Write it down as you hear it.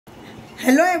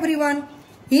Hello everyone.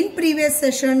 In previous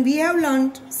session we have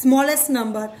learnt smallest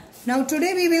number. Now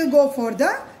today we will go for the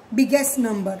biggest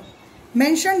number.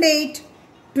 Mention date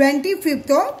 25th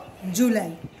of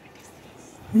July.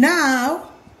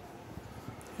 Now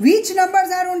which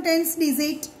numbers are on tens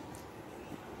digit?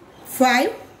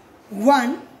 5,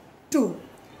 1, 2.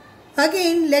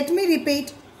 Again let me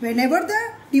repeat. Whenever the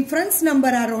difference number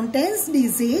are on tens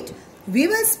digit, we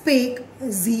will speak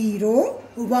 0,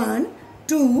 1,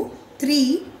 2,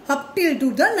 3 up till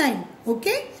to the 9.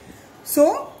 Okay.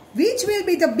 So which will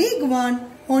be the big one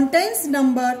on tens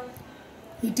number?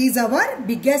 It is our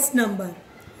biggest number.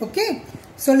 Okay.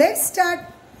 So let's start.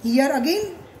 Here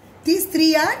again these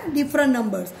three are different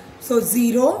numbers. So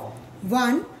 0,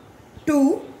 1,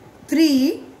 2,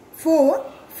 3, 4,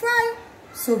 5.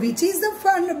 So which is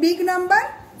the big number?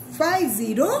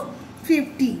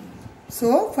 5050.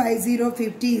 So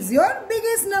 5050 is your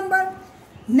biggest number.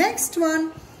 Next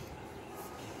one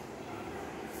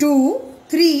 2,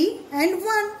 3 and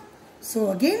 1.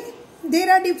 So again there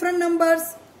are different numbers.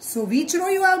 So which row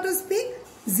you have to speak?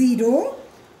 0,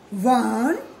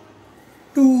 1,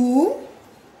 2,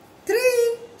 3.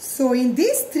 So in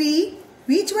these three,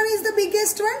 which one is the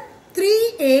biggest one?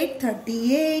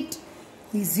 3838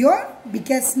 is your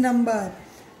biggest number.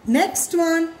 Next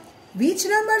one, which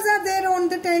numbers are there on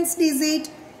the tens digit?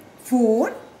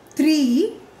 4,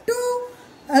 3, 2.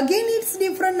 Again it's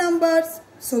different numbers.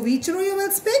 So which row you will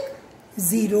speak?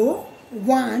 0,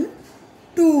 1,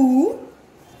 2,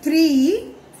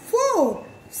 3, 4.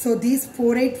 So this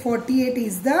 4848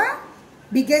 is the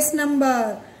biggest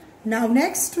number. Now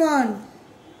next one.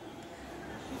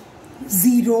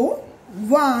 0,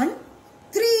 1,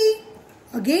 3.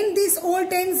 Again these all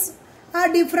tens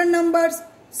are different numbers.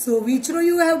 So which row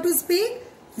you have to speak?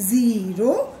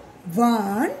 0,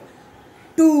 1,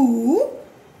 2,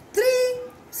 3.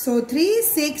 So 3,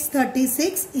 6,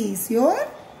 36 is your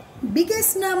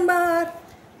biggest number.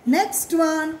 Next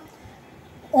one.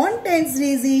 On tens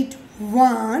digit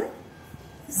 1,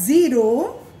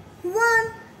 0,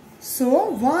 1. So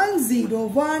 1, 0,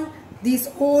 1. These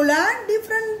all are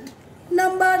different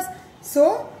numbers.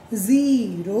 So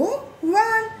 0,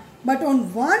 1. But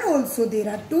on 1 also there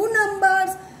are two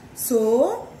numbers.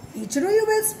 So which row you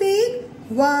will speak?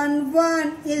 1,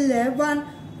 1, 11,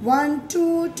 1,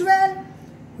 2, 12,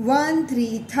 1,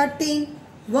 3, 13,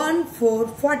 1, 4,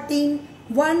 14,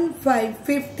 1, 5,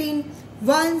 15,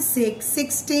 1, 6,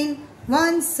 16,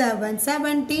 1, 7,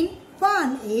 17,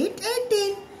 1, 8,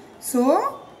 18.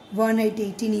 So 1, 8,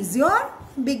 18 is your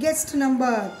biggest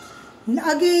number.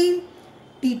 Again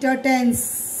teeter tens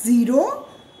 0,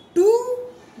 2,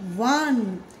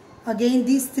 1. Again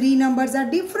these three numbers are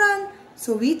different.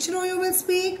 So which row you will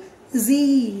speak?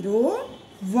 0,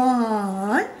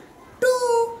 1,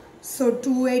 2. So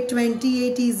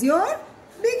 2828 is your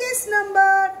biggest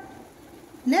number.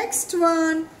 Next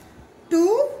one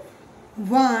 2,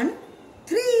 1,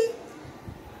 3.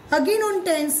 Again on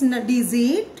tens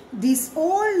digit these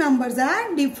all numbers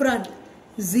are different.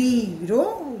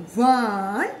 0,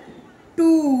 1,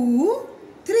 2,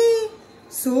 3.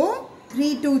 So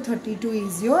 3 to 32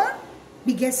 is your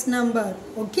biggest number.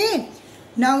 Okay.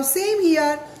 Now same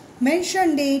here.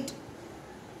 Mention date.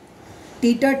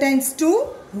 Teeter tens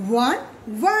 2, 1,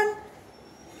 1.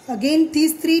 Again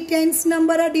these three tens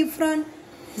number are different.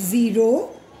 0,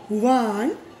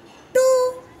 1,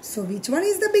 2. So which one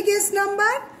is the biggest number?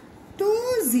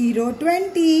 2, 0,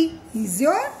 20 is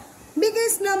your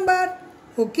biggest number.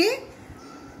 Okay.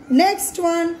 Next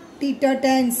one. Teeter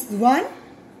tens 1,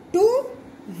 2,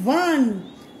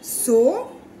 1.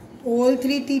 So all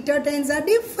three teeter tens are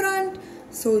different.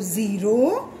 So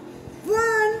 0,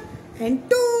 1 and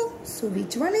 2. So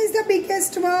which one is the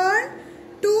biggest one?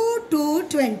 2 to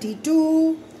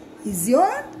 22 is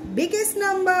your biggest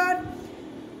number.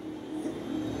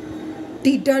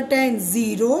 Teeter tens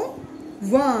 0,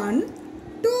 1,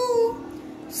 2.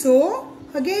 So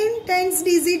again tens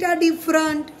digit are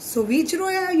different. So which row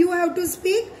you have to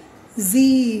speak?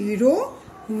 0,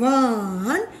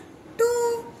 1,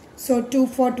 2. So 2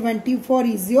 for 24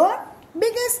 is your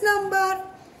biggest number.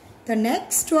 The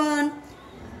next one.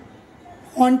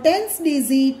 On tens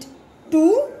digit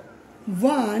 2,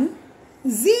 1,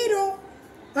 0.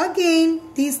 Again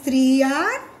these three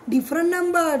are different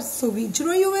numbers. So which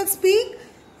row you will speak?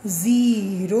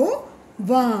 0,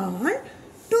 1,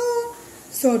 2.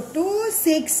 So 2,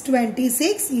 6,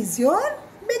 26 is your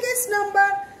biggest number.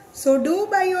 So do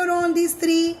by your own these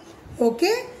three.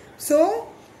 Okay. So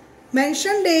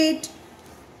mention date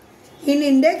in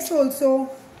index also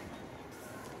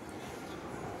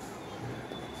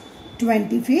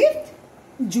 25th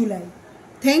July.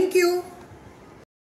 Thank you.